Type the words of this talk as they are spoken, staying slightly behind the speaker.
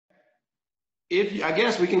I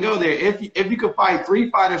guess we can go there. If you could fight three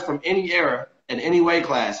fighters from any era in any weight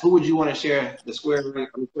class, who would you want to share the square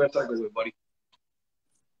circle with, buddy?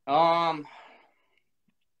 Um,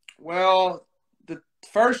 well, the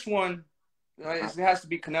first one it has to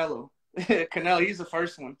be Canelo. Canelo, he's the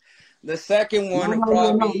first one. The second one would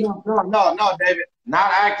probably be. No, David.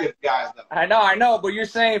 Not active guys though. I know, but you're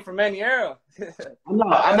saying from any era. I know.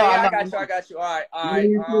 I got you. All right.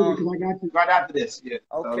 Because I got you right after this. Yeah.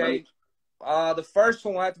 Okay. The first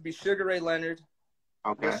one will have to be Sugar Ray Leonard.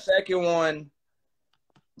 Okay. The second one,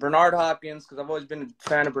 Bernard Hopkins, because I've always been a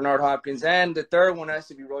fan of Bernard Hopkins. And the third one has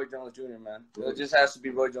to be Roy Jones Jr., man. It just has to be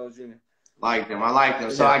Roy Jones Jr. I like them.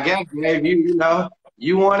 So I guess, Dave,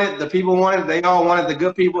 you wanted, the people wanted, they all wanted, the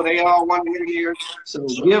good people, they all wanted to hear. So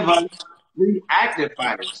give us three active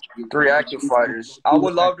fighters. Three active fighters. I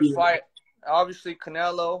would love to fight, obviously,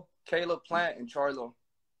 Canelo, Caleb Plant, and Charlo.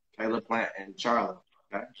 Caleb Plant and Charlo.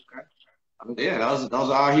 Okay. Yeah, those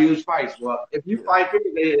are all huge fights. Well, if you fight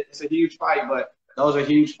it's a huge fight, but those are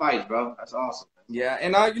huge fights, bro. That's awesome. Yeah,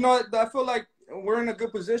 and I feel like we're in a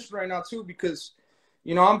good position right now too because,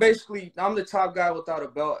 I'm the top guy without a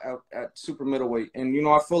belt at super middleweight, and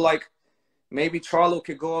I feel like maybe Charlo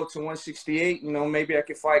could go up to 168. Maybe I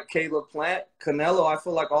could fight Caleb Plant, Canelo. I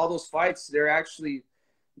feel like all those fights they're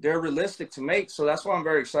realistic to make, so that's why I'm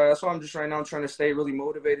very excited. That's why I'm just right now trying to stay really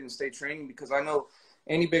motivated and stay training because I know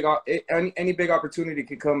any big opportunity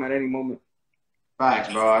could come at any moment.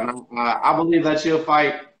 Facts, bro. I believe that you'll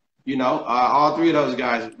fight, all three of those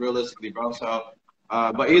guys realistically, bro. So,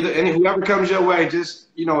 but whoever comes your way, just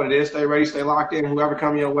what it is. Stay ready, stay locked in. Whoever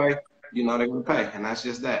comes your way, they're gonna pay, and that's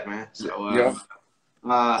just that, man. So,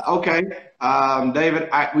 okay, David,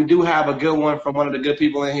 we do have a good one from one of the good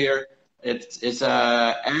people in here. It's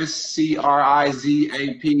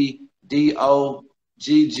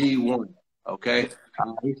SCRIZAPDOGG1. Okay.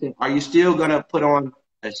 He said, are you still gonna put on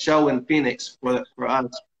a show in Phoenix for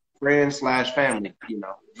us, friends/family?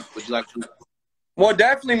 Would you like to? Well,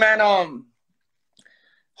 definitely, man.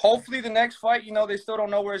 Hopefully the next fight, they still don't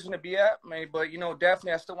know where it's gonna be at, man. But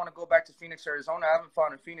definitely, I still want to go back to Phoenix, Arizona. I haven't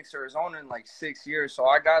fought in Phoenix, Arizona in like 6 years, so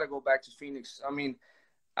I gotta go back to Phoenix. I mean,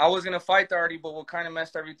 I was gonna fight there already, but what kind of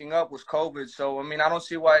messed everything up was COVID. So I mean, I don't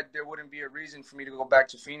see why there wouldn't be a reason for me to go back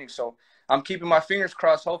to Phoenix. So I'm keeping my fingers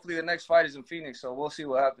crossed. Hopefully the next fight is in Phoenix, so we'll see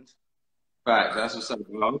what happens. Right, that's what's up.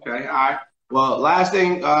 Okay, all right. Well, last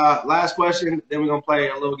question, then we're gonna play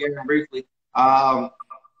a little game briefly.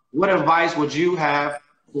 What advice would you have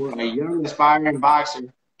for a young aspiring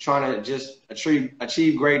boxer trying to just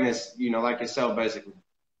achieve greatness, like yourself, basically?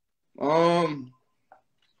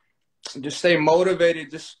 Just stay motivated.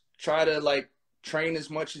 Just try to train as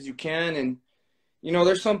much as you can. And,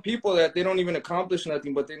 there's some people that they don't even accomplish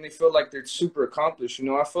nothing, but then they feel like they're super accomplished.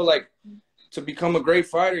 I feel like to become a great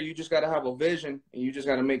fighter, you just got to have a vision and you just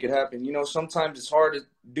got to make it happen. Sometimes it's hard to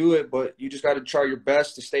do it, but you just got to try your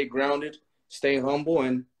best to stay grounded, stay humble.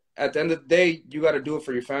 And at the end of the day, you got to do it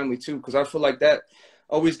for your family too. Cause I feel like that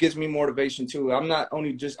always gives me motivation too. I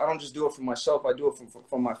don't just do it for myself. I do it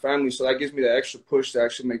for my family. So that gives me the extra push to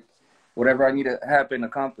actually make whatever I need to happen,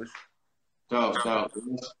 accomplish. So,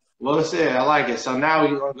 well said. I like it. So now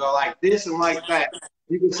we're going to go like this and like that.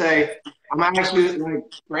 You can say, I'm actually,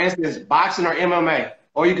 for instance, boxing or MMA,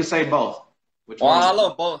 or you can say both. I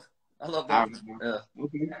love both. Yeah.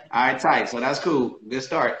 Okay. All right, tight. So that's cool. Good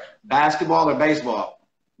start. Basketball or baseball?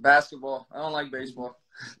 Basketball. I don't like baseball.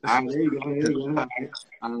 All right, there you go.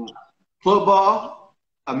 Football,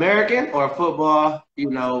 American, or football,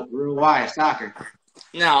 real wide, soccer?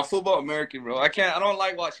 Nah, football American, bro. I don't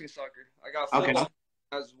like watching soccer. I got football. Okay.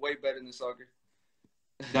 That's way better than soccer.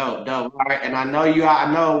 Dope. All right. And I know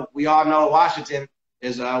we all know Washington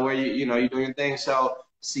is where you're doing your thing. So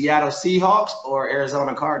Seattle Seahawks or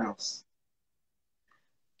Arizona Cardinals?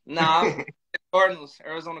 Nah, Cardinals.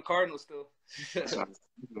 Arizona Cardinals still.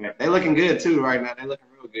 They're looking good too right now. They're looking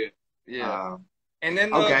real good. Yeah. And then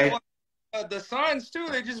the Suns too,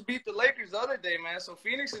 they just beat the Lakers the other day, man. So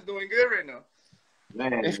Phoenix is doing good right now.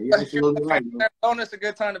 Man, you're absolutely right. It's a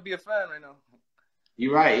good time to be a fan right now.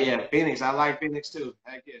 You're right, yeah. Phoenix, I like Phoenix too.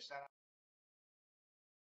 Heck yeah, shout out.